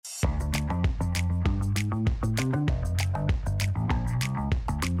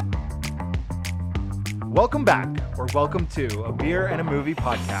Welcome back, or welcome to A Beer and a Movie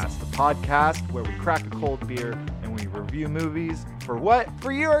Podcast, the podcast where we crack a cold beer and we review movies for what?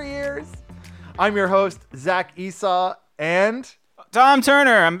 For your ears. I'm your host, Zach Esau, and Tom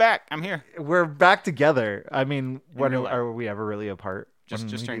Turner. I'm back. I'm here. We're back together. I mean, when are we ever really apart? Just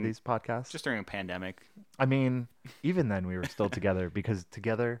during these podcasts? Just during a pandemic. I mean, even then we were still together because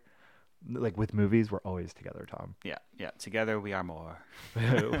together, like with movies, we're always together, Tom. Yeah. Together we are more.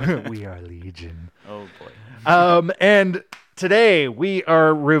 We are legion. Oh boy. And today we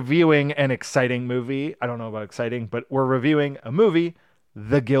are reviewing an exciting movie. I don't know about exciting, but we're reviewing a movie,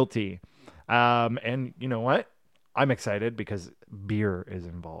 The Guilty. And you know what? I'm excited because beer is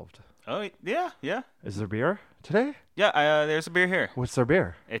involved. Oh yeah. Is there beer today? Yeah. There's a beer here. What's their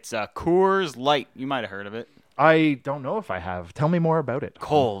beer? It's Coors Light. You might have heard of it. I don't know if I have. Tell me more about it.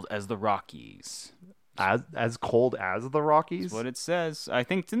 Cold as the Rockies. As cold as the Rockies? That's what it says. I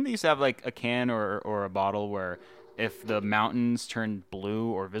think didn't they used to have like a can or a bottle where if the mountains turned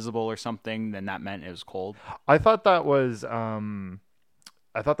blue or visible or something, then that meant it was cold? I thought that was the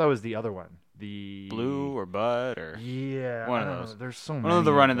other one. The Blue or Bud or one of those. There's so many. One of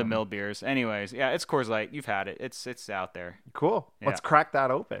the run-of-the-mill beers. Anyways, yeah, it's Coors Light. You've had it. It's out there. Cool. Yeah. Let's crack that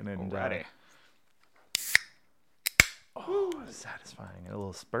open and Ready. Oh, satisfying. A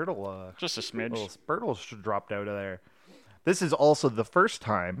little spurtle. Just a smidge. A little spurtle dropped out of there. This is also the first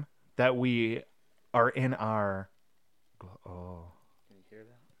time that we are in our. Oh. Can you hear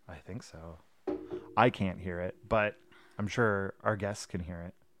that? I think so. I can't hear it, but I'm sure our guests can hear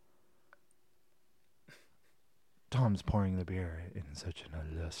it. Tom's pouring the beer in such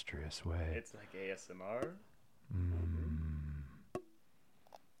an illustrious way. It's like ASMR.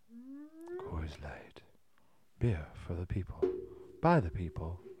 Coors Light. Beer for the people. By the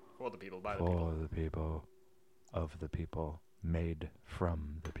people. For the people, by the For people. the people. Of the people. Made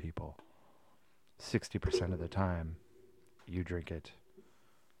from the people. 60% of the time, you drink it.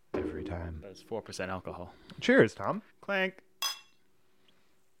 Every time. That's 4% alcohol. Cheers, Tom. Clank.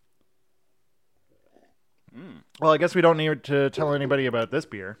 Well, I guess we don't need to tell anybody about this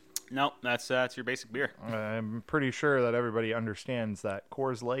beer. No, that's your basic beer. I'm pretty sure that everybody understands that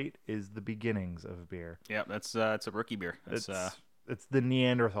Coors Light is the beginnings of beer. Yeah, that's it's a rookie beer. It's the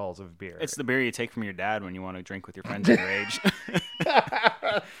Neanderthals of beer. It's the beer you take from your dad when you want to drink with your friends your age.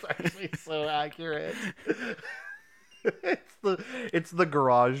 That's actually so accurate. It's the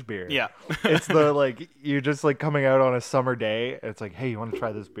garage beer. Yeah. It's the like you're just like coming out on a summer day and it's like, hey, you want to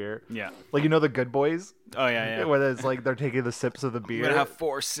try this beer? Yeah. Like, you know, the Good Boys? Oh yeah. Where it's like they're taking the sips of the beer. We're gonna have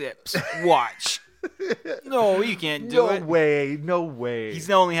 4 sips. Watch. No, you can't do it. No way. He's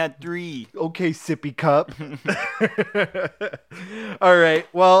only had 3. Okay, sippy cup. All right.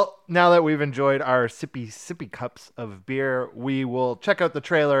 Well, now that we've enjoyed our sippy cups of beer, we will check out the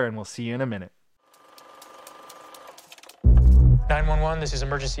trailer and we'll see you in a minute. 911, this is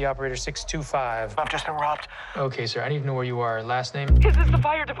emergency operator 625. I've just been robbed. Okay, sir, I need to know where you are. Last name? Is this the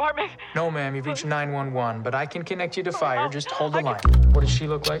fire department? No, ma'am, you've reached 911, but I can connect you to fire. Just hold the line. What does she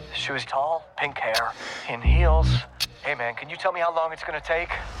look like? She was tall, pink hair, in heels. Hey, man, can you tell me how long it's gonna take?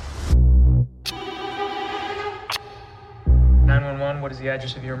 911, what is the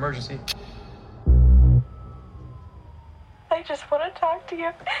address of your emergency? I just want to talk to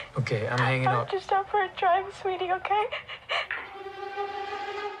you. Okay, I'm hanging I'm up. just out for a drive, sweetie, okay?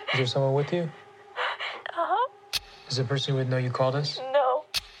 Is there someone with you? Uh-huh. Does the person you're with know you called us? No.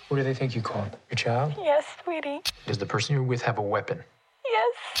 Who do they think you called? Your child? Yes, sweetie. Does the person you're with have a weapon?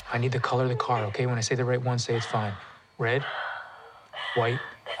 Yes. I need the color of the car, okay? When I say the right one, say it's fine. Red? White?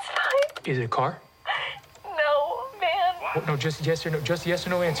 It's fine. Is it a car? No, man. Oh, no, just yes or no. Just yes or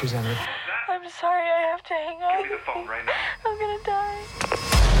no answers, Emily. I'm sorry, I have to hang up. Give me the phone right now. I'm gonna die.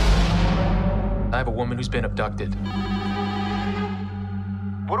 I have a woman who's been abducted.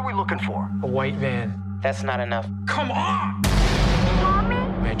 What are we looking for? A white van. That's not enough. Come on!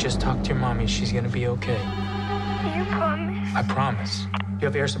 I just talked to your mommy. She's gonna be okay. You promise? I promise. You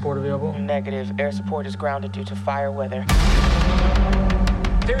have air support available? Negative. Air support is grounded due to fire weather.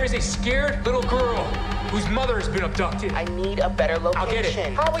 There is a scared little girl whose mother has been abducted. I need a better location. I'll get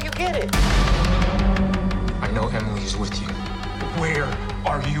it. How will you get it? I know Emily is with you. Where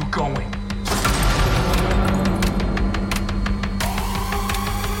are you going?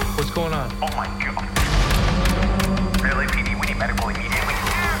 What's going on? Oh my god. Really, PD, we need medical immediately.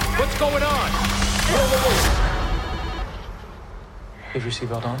 What's going on? Whoa. Have your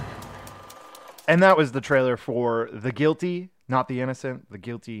seatbelt on? And that was the trailer for The Guilty, not The Innocent, The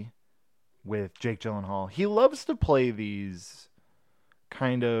Guilty with Jake Gyllenhaal. He loves to play these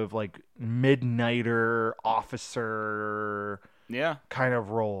kind of like midnighter officer Yeah. kind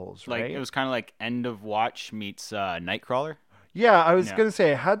of roles, Like right? it was kind of like End of Watch meets Nightcrawler. Yeah, I was Yeah. gonna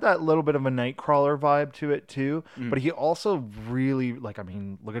say it had that little bit of a Nightcrawler vibe to it too, Mm-hmm. but he also really look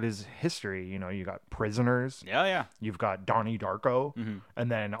at his history. You know, you got Prisoners, Yeah, yeah, you've got Donnie Darko, Mm-hmm. and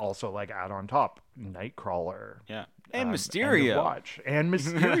then also like add on top Nightcrawler. yeah. And End of Mysterio. Watch. And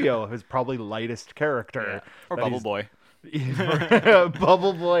Mysterio, his probably lightest character. Yeah. Or that Bubble he's- Boy.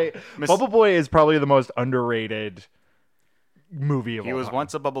 Bubble Boy. Bubble Boy is probably the most underrated movie of He all was time.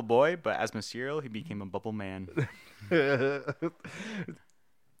 once a Bubble Boy, but as Mysterio, he became a Bubble Man.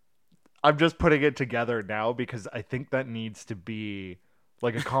 I'm just putting it together now because I think that needs to be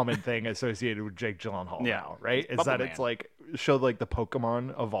like a common thing associated with Jake Gyllenhaal Yeah. now, right? Is Bubble that it's Man. like show like the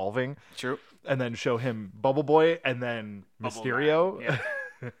Pokemon evolving True. and then show him Bubble Boy and then Bubble Mysterio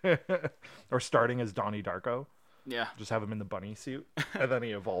Man, or starting as Donnie Darko. Yeah. Just have him in the bunny suit and then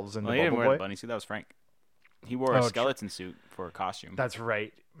he evolves into Well, he didn't Bubble wear Boy. the bunny suit. That was Frank. He wore Oh, a true. skeleton suit for a costume. That's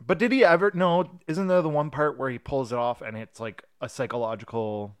right. But did he ever? No, isn't there the one part where he pulls it off and it's like a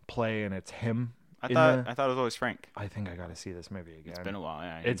psychological play and it's him? I in thought the- it was always Frank. I think I got to see this movie again. It's been a while.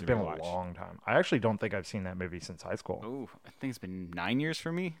 Yeah, I It's need to been a rewatch. long time. I actually don't think I've seen that movie since high school. Ooh, I think it's been 9 years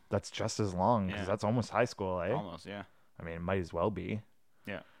for me. That's just as long because Yeah. that's almost high school, eh? Almost, yeah. I mean, it might as well be.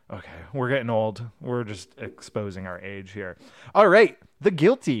 Yeah. Okay, we're getting old. We're just exposing our age here. All right, The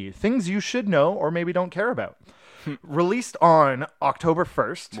Guilty: Things You Should Know or Maybe Don't Care About. Released on October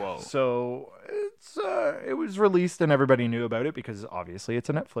 1st. Whoa. So it was released and everybody knew about it because obviously it's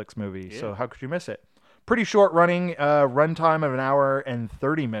a Netflix movie. So Yeah. how could you miss it? Pretty short running, runtime of 1 hour and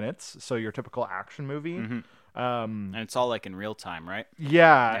 30 minutes. So your typical action movie. And it's all like in real time, right?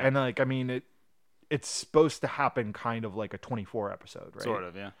 Yeah, and like I mean it's supposed to happen kind of like a 24 episode, right? Sort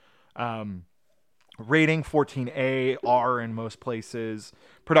of, yeah. Rating 14A, R in most places.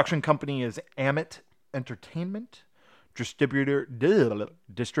 Production company is Amit Entertainment. Distributor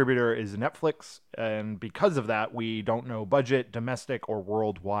is Netflix, and because of that, we don't know budget, domestic or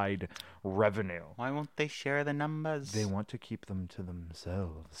worldwide revenue. Why won't they share the numbers? They want to keep them to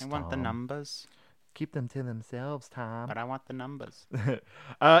themselves. I want the Tom. numbers, Keep them to themselves, Tom. but I want the numbers.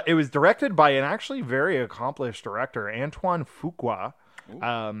 It was directed by an actually very accomplished director, Antoine Fuqua.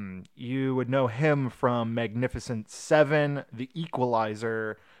 You would know him from Magnificent Seven, The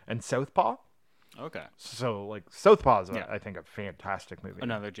Equalizer, and Southpaw. Okay. So, like, Southpaw is, Yeah. I think, a fantastic movie.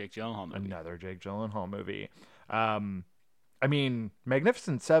 Another Jake Gyllenhaal movie. Another Jake Gyllenhaal movie. I mean,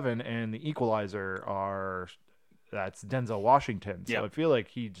 Magnificent Seven and The Equalizer that's Denzel Washington. So Yeah. I feel like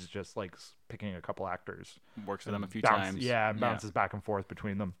he's just like picking a couple actors. Works for them a few Bounce- times. Yeah, and Yeah. bounces back and forth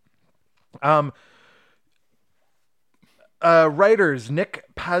between them. Writers Nick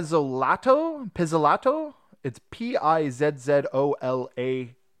Pizzolatto. It's Pizzolatto.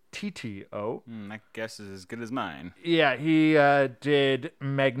 My guess is as good as mine. Yeah, he did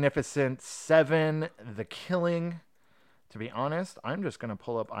Magnificent Seven, The Killing. To be honest, I'm just gonna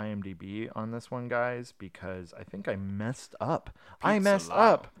pull up IMDb on this one, guys, because I think I messed up. I messed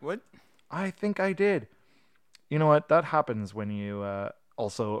up. What? I think I did. You know what? That happens when you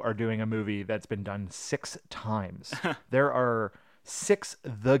also are doing a movie that's been done 6 times. There are 6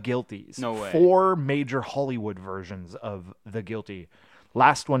 The Guilties. No way. 4 major Hollywood versions of The Guilty.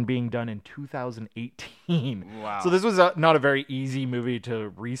 Last one being done in 2018. Wow. So this was not a very easy movie to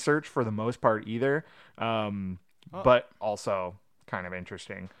research for the most part either. But also kind of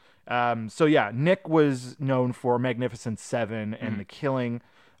interesting. So yeah, Nick was known for Magnificent Seven and The Killing.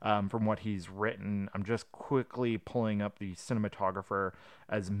 From what he's written, I'm just quickly pulling up the cinematographer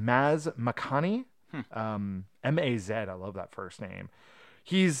as Maz Makani, M-A-Z. I love that first name.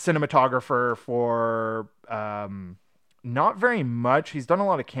 He's cinematographer for not very much. He's done a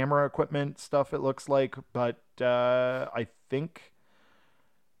lot of camera equipment stuff, it looks like, but I think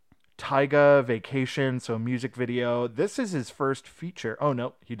Taiga Vacation, so music video. This is his first feature. Oh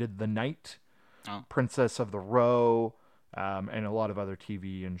no, he did The Night, Princess of the Row, and a lot of other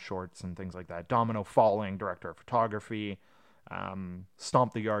TV and shorts and things like that. Domino Falling, director of photography,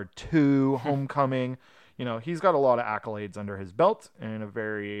 Stomp the Yard 2, Homecoming. You know, he's got a lot of accolades under his belt and a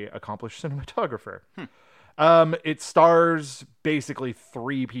very accomplished cinematographer. It stars basically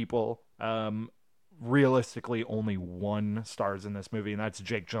 3 people. Realistically, only 1 stars in this movie, and that's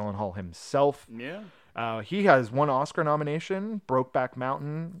Jake Gyllenhaal himself. Yeah. He has 1 Oscar nomination, Brokeback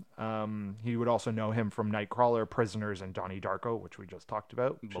Mountain. He would also know him from Nightcrawler, Prisoners, and Donnie Darko, which we just talked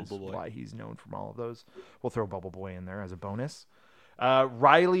about, which is Bubble Boy. why he's known from all of those. We'll throw Bubble Boy in there as a bonus.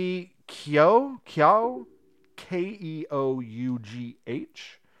 Riley Keough, Keough.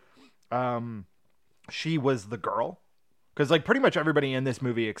 She was the girl. Because, like, pretty much everybody in this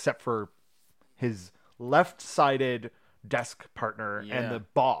movie, except for his left-sided desk partner and Yeah. the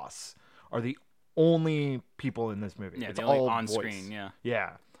boss are the only people in this movie. Yeah, It's the only all on voice. screen, yeah.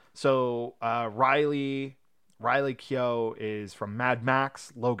 Yeah. So Riley Keough is from Mad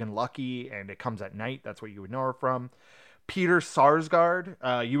Max, Logan Lucky, and It Comes at Night. That's what you would know her from. Peter Sarsgaard,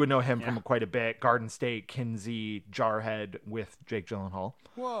 you would know him from quite a bit. Garden State, Kinsey, Jarhead with Jake Gyllenhaal.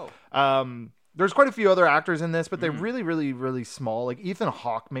 Whoa. There's quite a few other actors in this, but they're Mm-hmm. really, really, really small. Like Ethan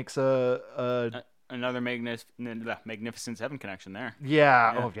Hawke makes a Another Magnificent Seven connection there.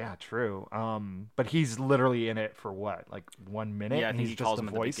 yeah. Oh yeah, true. But he's literally in it for what, like 1 minute? Yeah, I and think he's he just calls the him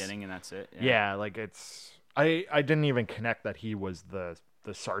at voice. the beginning, and that's it. Yeah, like it's. I didn't even connect that he was the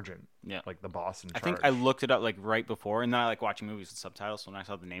sergeant. Yeah. Like the boss in I charge. think I looked it up like right before, and then I like watching movies with subtitles. So when I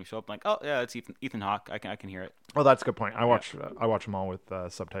saw the name show up, I'm like, oh yeah, it's Ethan Hawke. I can hear it. Oh, that's a good point. I watch them all with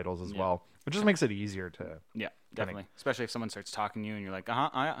subtitles as well. It just makes it easier to. Yeah, definitely. Especially if someone starts talking to you and you're like, yeah,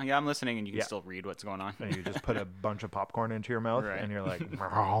 I'm listening, and you can still read what's going on. And you just put a bunch of popcorn into your mouth, Right. and you're like.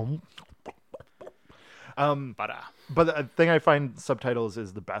 But But the thing I find subtitles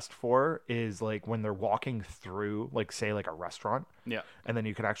is the best for is like when they're walking through, like say like a restaurant, yeah, and then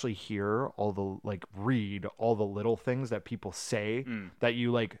you can actually hear all the read all the little things that people say that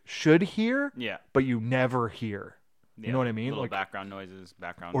you like should hear, yeah, but you never hear. You know what I mean? Little Like, background noises,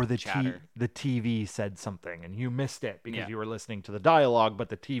 background or the chatter. the TV said something and you missed it because Yeah. you were listening to the dialogue, but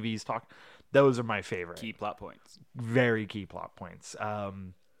the TV's talk. Those are my favorite. Key plot points. Very key plot points.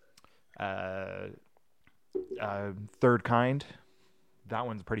 Third Kind. That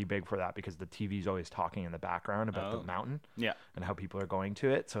one's pretty big for that because the TV's always talking in the background about the mountain Yeah, and how people are going to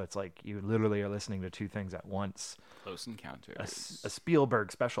it. So it's like you literally are listening to two things at once. Close Encounters. A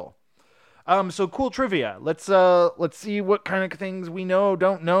Spielberg special. So cool trivia. Let's see what kind of things we know,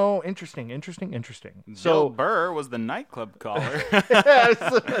 don't know. Interesting. Bill So Burr was the nightclub caller. I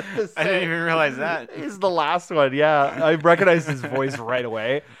I didn't even realize that. He's the last one. Yeah, I recognized his voice right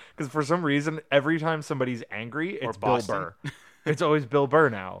away because for some reason, every time somebody's angry, it's Bill Boston. Burr. It's always Bill Burr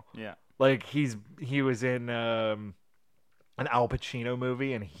now. Yeah. Like he was in an Al Pacino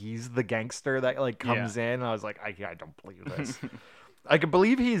movie, and he's the gangster that like comes in. And I was like, I don't believe this. I can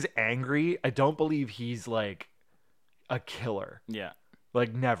believe he's angry. I don't believe he's like a killer. Yeah.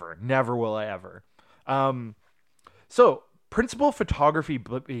 Like never will I ever. So principal photography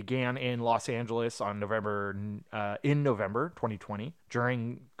began in Los Angeles on November 2020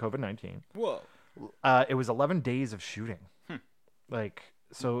 during COVID-19. Whoa. It was 11 days of shooting.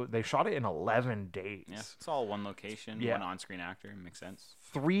 So they shot it in 11 days. Yeah. It's all one location, Yeah. one on-screen actor. Makes sense.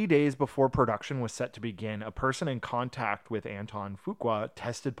 3 days before production was set to begin, a person in contact with Anton Fuqua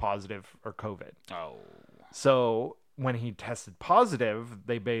tested positive for COVID. Oh. So when he tested positive,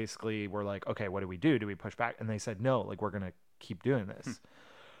 they basically were like, okay, what do we do? Do we push back? And they said, no, like, we're going to keep doing this.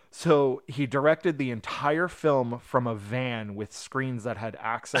 So he directed the entire film from a van with screens that had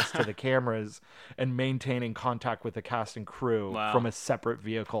access to the cameras and maintaining contact with the cast and crew Wow. from a separate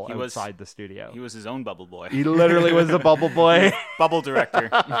vehicle He was- outside the studio. He was his own bubble boy. He literally was a bubble boy. Bubble director.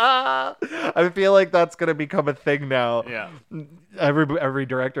 I feel like that's going to become a thing now. Yeah. Every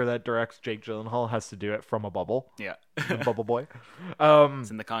director that directs Jake Gyllenhaal has to do it from a bubble. Yeah. The bubble boy. It's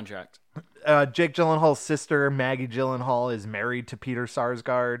in the contract. Jake Gyllenhaal's sister, Maggie Gyllenhaal, is married to Peter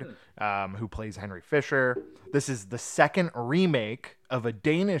Sarsgaard, who plays Henry Fisher. This is the second remake of a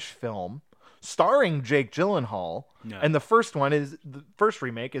Danish film starring Jake Gyllenhaal. No. And the first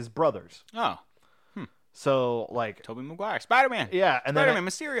remake is Brothers. Oh. So, like, Tobey Maguire. Spider-Man. yeah. And then Spider-Man.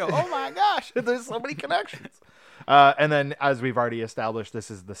 Mysterio. Oh my gosh. there's so many connections. And then, as we've already established, this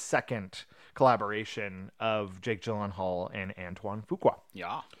is the second collaboration of Jake Gyllenhaal and Antoine Fuqua.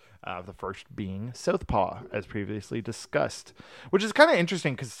 Yeah. The first being Southpaw, as previously discussed, which is kind of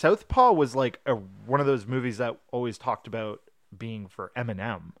interesting because Southpaw was like one of those movies that always talked about being for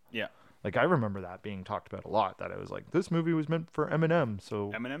Eminem. Yeah. Like I remember that being talked about a lot. That it was like this movie was meant for Eminem.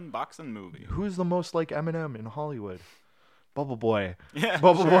 So Eminem boxing movie. who's the most like Eminem in Hollywood? Bubble Boy. Yeah.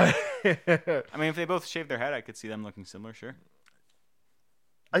 Bubble sure. Boy. I mean, if they both shaved their head, I could see them looking similar. Sure.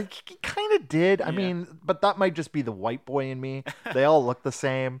 I kind of did. I mean, but that might just be the white boy in me. They all look the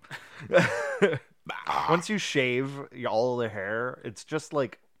same. Once you shave all the hair, it's just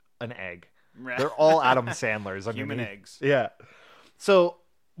like an egg. They're all Adam Sandler's underneath. Human eggs. Yeah. So,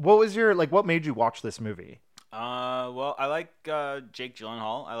 what was your what made you watch this movie? Well, I like Jake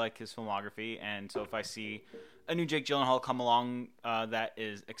Gyllenhaal. I like his filmography, and so if I see a new Jake Gyllenhaal come along that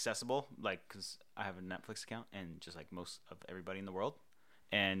is accessible, like because I have a Netflix account, and just like most of everybody in the world,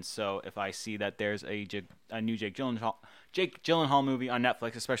 and so if I see that there's a new Jake Gyllenhaal movie on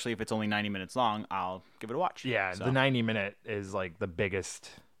Netflix, especially if it's only 90 minutes long, I'll give it a watch. Yeah, So, the 90-minute is like the biggest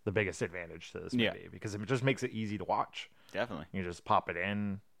the biggest advantage to this Yeah. movie because it just makes it easy to watch. Definitely. You just pop it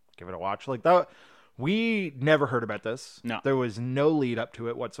in, give it a watch. Like that, we never heard about this. No. There was no lead up to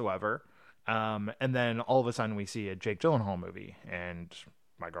it whatsoever. And then all of a sudden we see a Jake Gyllenhaal movie, and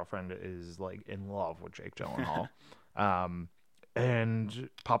my girlfriend is like in love with Jake Gyllenhaal. And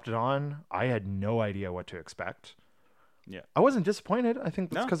popped it on. I had no idea what to expect. Yeah. I wasn't disappointed. I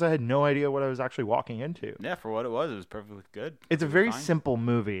think that's No. because I had no idea what I was actually walking into. Yeah, for what it was perfectly good. It's a It was very fine. simple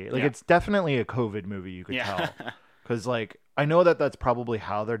movie. Like Yeah. it's definitely a COVID movie. You could Yeah. tell because like I know that that's probably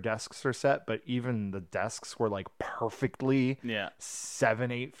how their desks are set, but even the desks were like perfectly Yeah.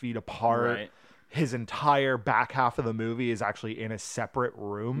 7-8 feet apart. Right. His entire back half of the movie is actually in a separate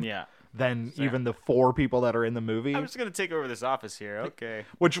room. Yeah. Than Fair. even the 4 people that are in the movie. I'm just gonna take over this office here. Okay.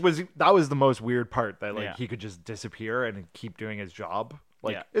 Which was that was the most weird part that like Yeah. he could just disappear and keep doing his job.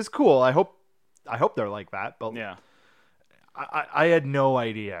 Like Yeah. it's cool. I hope they're like that. But Yeah. I had no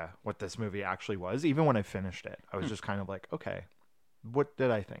idea what this movie actually was. Even when I finished it, I was Hmm. just kind of like, okay, what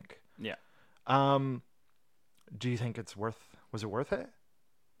did I think? Yeah. Do you think was it worth it?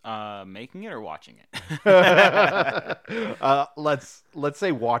 Making it or watching it? Let's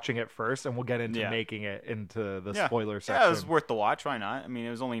say watching it first, and we'll get into Yeah. making it into the Yeah. spoiler section. Yeah, it was worth the watch. Why not? I mean, it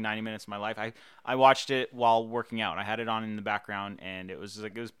was only 90 minutes of my life. I watched it while working out. I had it on in the background, and it was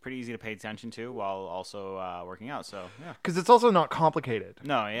pretty easy to pay attention to while also working out. So yeah. Because it's also not complicated.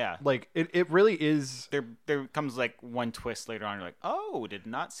 No, yeah. Like it really is. There comes like one twist later on. You're like, oh, did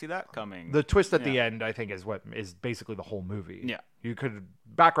not see that coming. The twist at the Yeah. end, I think, is what is basically the whole movie. Yeah. You could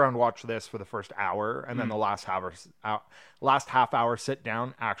background watch this for the first hour, and then the last half hour sit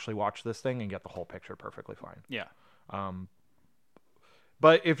down, actually watch this thing, and get the whole picture perfectly fine. Yeah.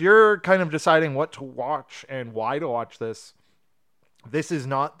 But if you're kind of deciding what to watch and why to watch this, this is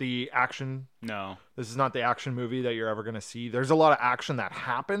not the action. No. This is not the action movie that you're ever going to see. There's a lot of action that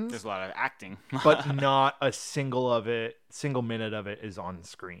happens, There's a lot of acting. but not a single minute of it is on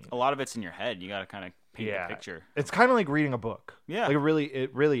screen. A lot of it's in your head. You got to kind of paint Yeah. the picture. It's kind of like reading a book. Yeah. Like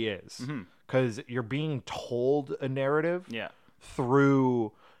it really is. Because you're being told a narrative Yeah.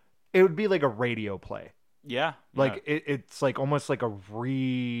 through, it would be like a radio play. Yeah. Like it's like almost like a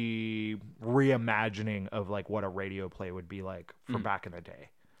reimagining of like what a radio play would be like from back in the day.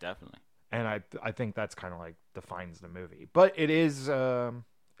 Definitely. And I think that's kind of like defines the movie. But it is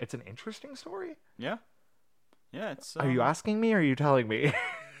it's an interesting story. Yeah. Yeah. It's. Are you asking me or are you telling me?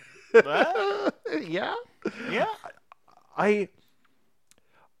 What? Yeah. Yeah. I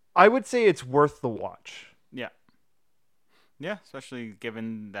would say it's worth the watch. Yeah. Yeah, especially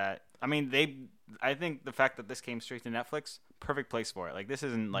given that. I mean, I think the fact that this came straight to Netflix, perfect place for it. Like, this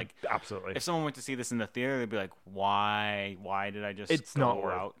isn't like. Absolutely. If someone went to see this in the theater, they'd be like, "Why? Why did I just?" It's go not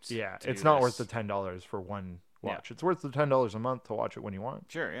worth. out Yeah, to it's do not this? worth the $10 for one Yeah. watch. It's worth the $10 a month to watch it when you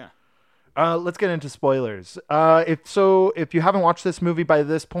want. Sure. Yeah. Let's get into spoilers. If you haven't watched this movie by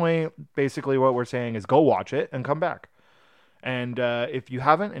this point, basically what we're saying is go watch it and come back. And if you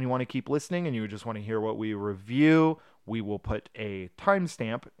haven't and you want to keep listening and you just want to hear what we review, we will put a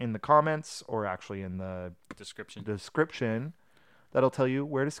timestamp in the comments or actually in the description that'll tell you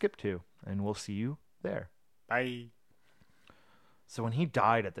where to skip to, and we'll see you there. Bye. So when he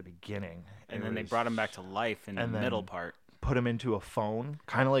died at the beginning, And then they brought him back to life in the and then- middle part, put him into a phone,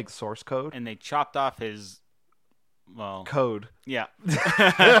 kind of like source code. and they chopped off his. Well, Code. yeah.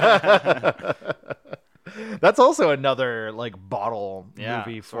 That's also another like bottle Yeah,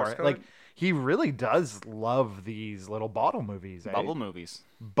 movie for source it. code. Like he really does love these little bottle movies. Eh? Bubble movies.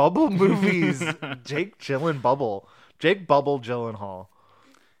 Bubble movies. Jake Bubble Gyllenhaal.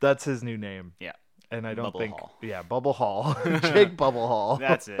 That's his new name. Yeah. And I don't Bubble think Hall. yeah, Bubble Hall. Jake Bubble Hall.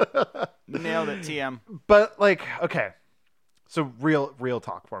 That's it. Nailed it. TM. But like, okay. So real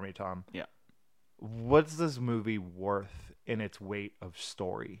talk for me, Tom. Yeah. What's this movie worth in its weight of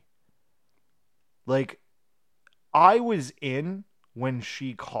story? Like, I was in when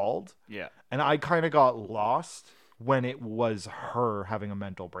she called, Yeah. and I kind of got lost when it was her having a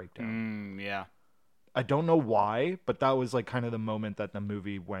mental breakdown. Yeah. I don't know why, but that was like kind of the moment that the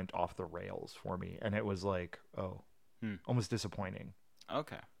movie went off the rails for me, and it was like, almost disappointing.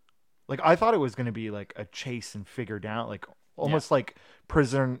 Okay. Like, I thought it was going to be like a chase and figure down, like almost like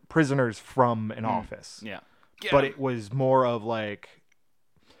prisoners from an office. Yeah. But it was more of like,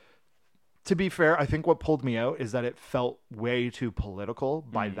 to be fair, I think what pulled me out is that it felt way too political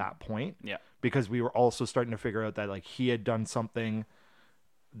by that point. Yeah. Because we were also starting to figure out that like he had done something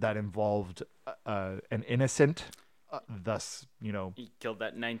that involved an innocent, thus, He killed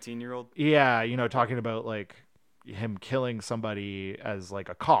that 19-year-old. yeah, talking about like him killing somebody as like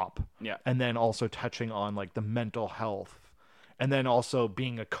a cop. Yeah. And then also touching on like the mental health and then also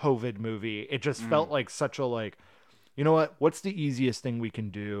being a COVID movie, it just felt like such a like, you know what? What's the easiest thing we can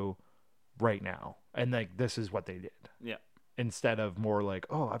do right now? And like this is what they did. Yeah. Instead of more like,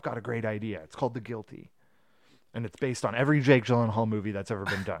 oh, I've got a great idea. It's called The Guilty, and it's based on every Jake Gyllenhaal movie that's ever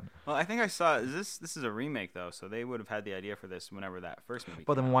been done. Well, I think I saw this is a remake though, so they would have had the idea for this whenever that first movie.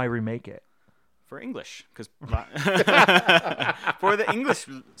 But came then out. why remake it? For English, because for the English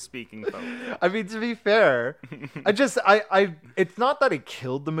speaking folk. I mean, to be fair, I it's not that it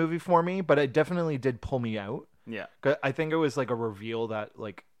killed the movie for me, but it definitely did pull me out. Yeah. 'Cause I think it was like a reveal that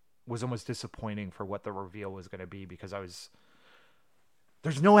like was almost disappointing for what the reveal was going to be, because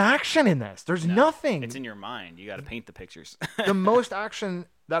there's no action in this. There's nothing. It's in your mind. You got to paint the pictures. The most action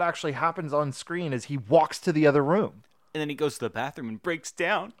that actually happens on screen is he walks to the other room. And then he goes to the bathroom and breaks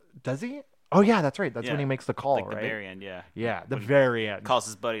down. Does he? Oh yeah, that's right. That's when Yeah. he makes the call, Like right? the very end, yeah. Yeah, the very end. Calls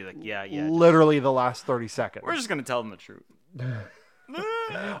his buddy, like, yeah. Literally the last 30 seconds. We're just going to tell him the truth.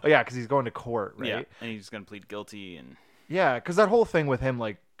 Oh yeah, because he's going to court, right? Yeah. And he's going to plead guilty. And Yeah, because that whole thing with him,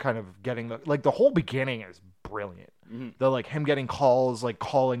 like, kind of getting the whole beginning is brilliant. The like him getting calls, like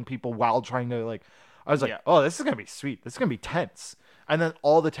calling people while trying to like, I was like, Yeah. oh, this is gonna be sweet. This is gonna be tense. And then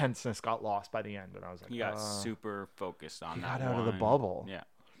all the tenseness got lost by the end, and I was like, he got super focused on that. got out of the one. bubble. Yeah.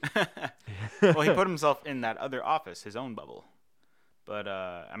 Well, he put himself in that other office, his own bubble. But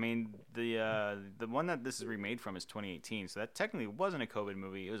I mean, the one that this is remade from is 2018, so that technically wasn't a COVID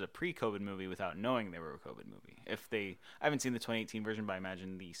movie. It was a pre-COVID movie without knowing they were a COVID movie. I haven't seen the 2018 version, but I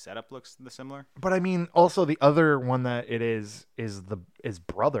imagine the setup looks similar. But I mean, also the other one that it is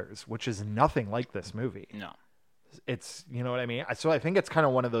Brothers, which is nothing like this movie. No. It's, you know what I mean? So I think it's kind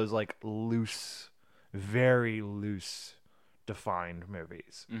of one of those like loose, very loose, defined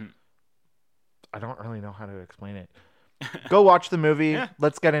movies. I don't really know how to explain it. Go watch the movie. Yeah.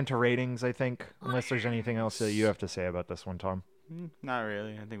 Let's get into ratings, I think. Unless there's anything else that you have to say about this one, Tom. Not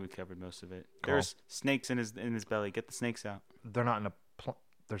really. I think we covered most of it. Cool. There's snakes in his belly. Get the snakes out. They're not in a...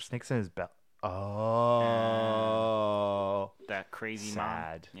 There's snakes in his belly. Oh. That crazy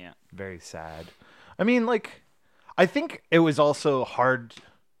Sad. mom. Yeah. Very sad. I mean, like, I think it was also hard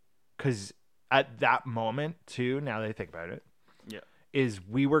because at that moment, too, now that I think about it, Yeah. is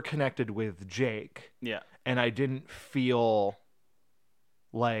we were connected with Jake. Yeah. And I didn't feel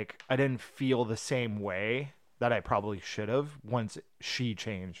the same way that I probably should have once she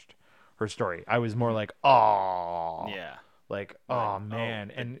changed her story. I was more like, oh, Yeah. like, oh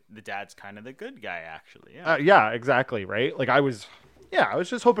man. And the dad's kind of the good guy, actually. Yeah. yeah, exactly. Right. Like I was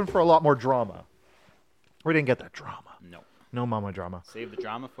just hoping for a lot more drama. We didn't get that drama. No mama drama. Save the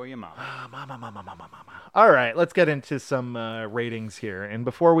drama for your mom. Mama. All right, let's get into some ratings here. And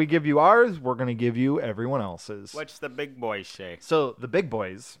before we give you ours, we're going to give you everyone else's. What's the big boy say? So the big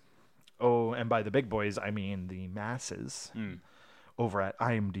boys, and by the big boys, I mean the masses over at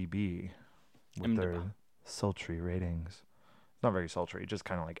IMDb with their sultry ratings. Not very sultry, just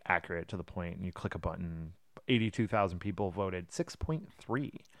kind of like accurate to the point. And you click a button. 82,000 people voted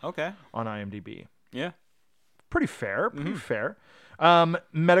 6.3 Okay. on IMDb. Yeah. Pretty fair.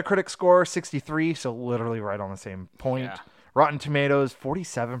 Metacritic score 63, so literally right on the same point. Yeah. Rotten Tomatoes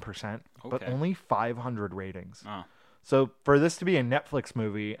 47%, but Okay. only 500 ratings. Oh. So for this to be a Netflix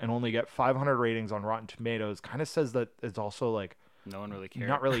movie and only get 500 ratings on Rotten Tomatoes kind of says that it's also like No one really cares.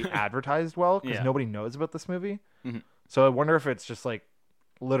 not really advertised well because Yeah. nobody knows about this movie. So I wonder if it's just like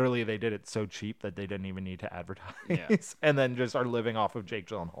literally they did it so cheap that they didn't even need to advertise and then just are living off of Jake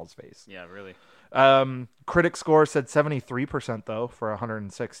Gyllenhaal's face. Yeah, really. Critic score said 73% though for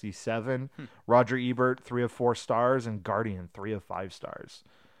 167. Roger Ebert 3 of 4 stars and Guardian 3 of 5 stars.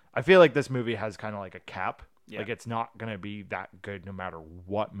 I feel like this movie has kind of like a cap. Yeah. Like it's not gonna be that good no matter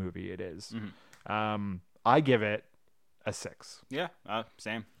what movie it is. I give it a 6. Yeah.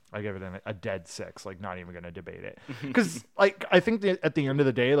 Same. I give it a dead 6. Like not even gonna debate it because like I think that at the end of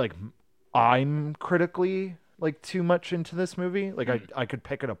the day, like I'm critically like too much into this movie. Like I could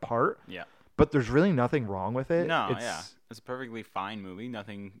pick it apart. Yeah. But there's really nothing wrong with it. No, it's a perfectly fine movie.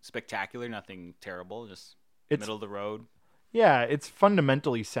 Nothing spectacular, nothing terrible. Just middle of the road. Yeah, it's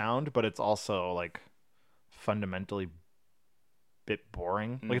fundamentally sound, but it's also like fundamentally bit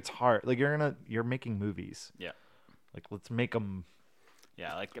boring. Like it's hard. Like you're making movies. Yeah. Like let's make them.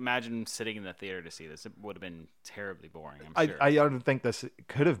 Yeah, like imagine sitting in the theater to see this. It would have been terribly boring, I'm sure. I don't think this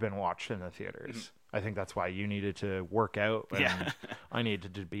could have been watched in the theaters. I think that's why you needed to work out and I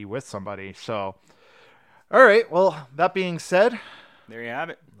needed to be with somebody. So, all right. Well, that being said, There you have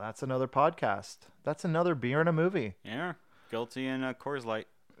it. that's another podcast. That's another beer and a movie. Yeah. Guilty and Coors Light.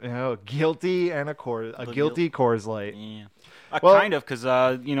 guilty and a guilty Coors Light. Yeah. Well- Kind of, because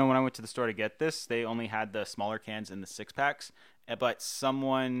when I went to the store to get this, they only had the smaller cans in the 6-packs, but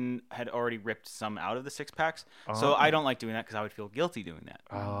someone had already ripped some out of the 6-packs. So I don't like doing that because I would feel guilty doing that.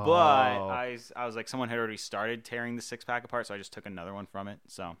 Oh. But I was like, someone had already started tearing the 6-pack apart, so I just took another one from it.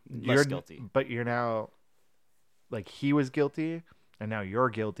 So less guilty. But you're now, like, he was guilty, and now you're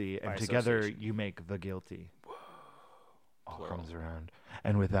guilty, and By together association. you make the guilty. All comes around.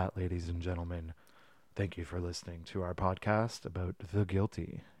 And with that, ladies and gentlemen, thank you for listening to our podcast about the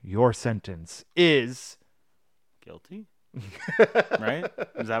guilty. Your sentence is... Guilty? Right?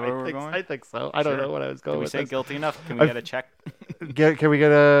 Is that where we're going? I think so. I don't know what I was going Can we with. say this. guilty enough? Can we get a check? Can we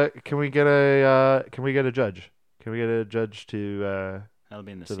get a judge? Can we get a judge to That'll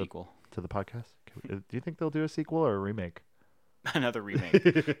be in the to the- sequel. the podcast? Do you think they'll do a sequel or a remake? Another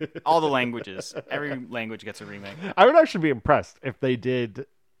remake. All the languages. Every language gets a remake. I would actually be impressed if they did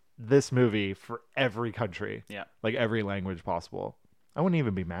this movie for every country. Yeah. Like every language possible. I wouldn't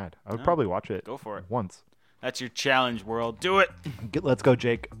even be mad. I would probably watch it. Go for it. Once. That's your challenge, world. Do it. Let's go,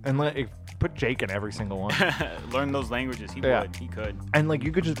 Jake. And put Jake in every single one. Learn those languages. He Yeah. would. He could. And like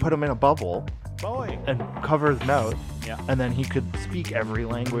you could just put him in a bubble Boy. and cover his mouth. Yeah. And then he could speak every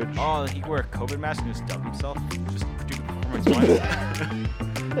language. Oh, he could wear a COVID mask and just dub himself. Just do the performance one.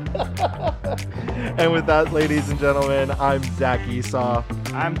 And with that, ladies and gentlemen, I'm Zach Esau.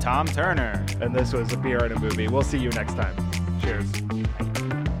 I'm Tom Turner. And this was A Beer and a Movie. We'll see you next time. Cheers.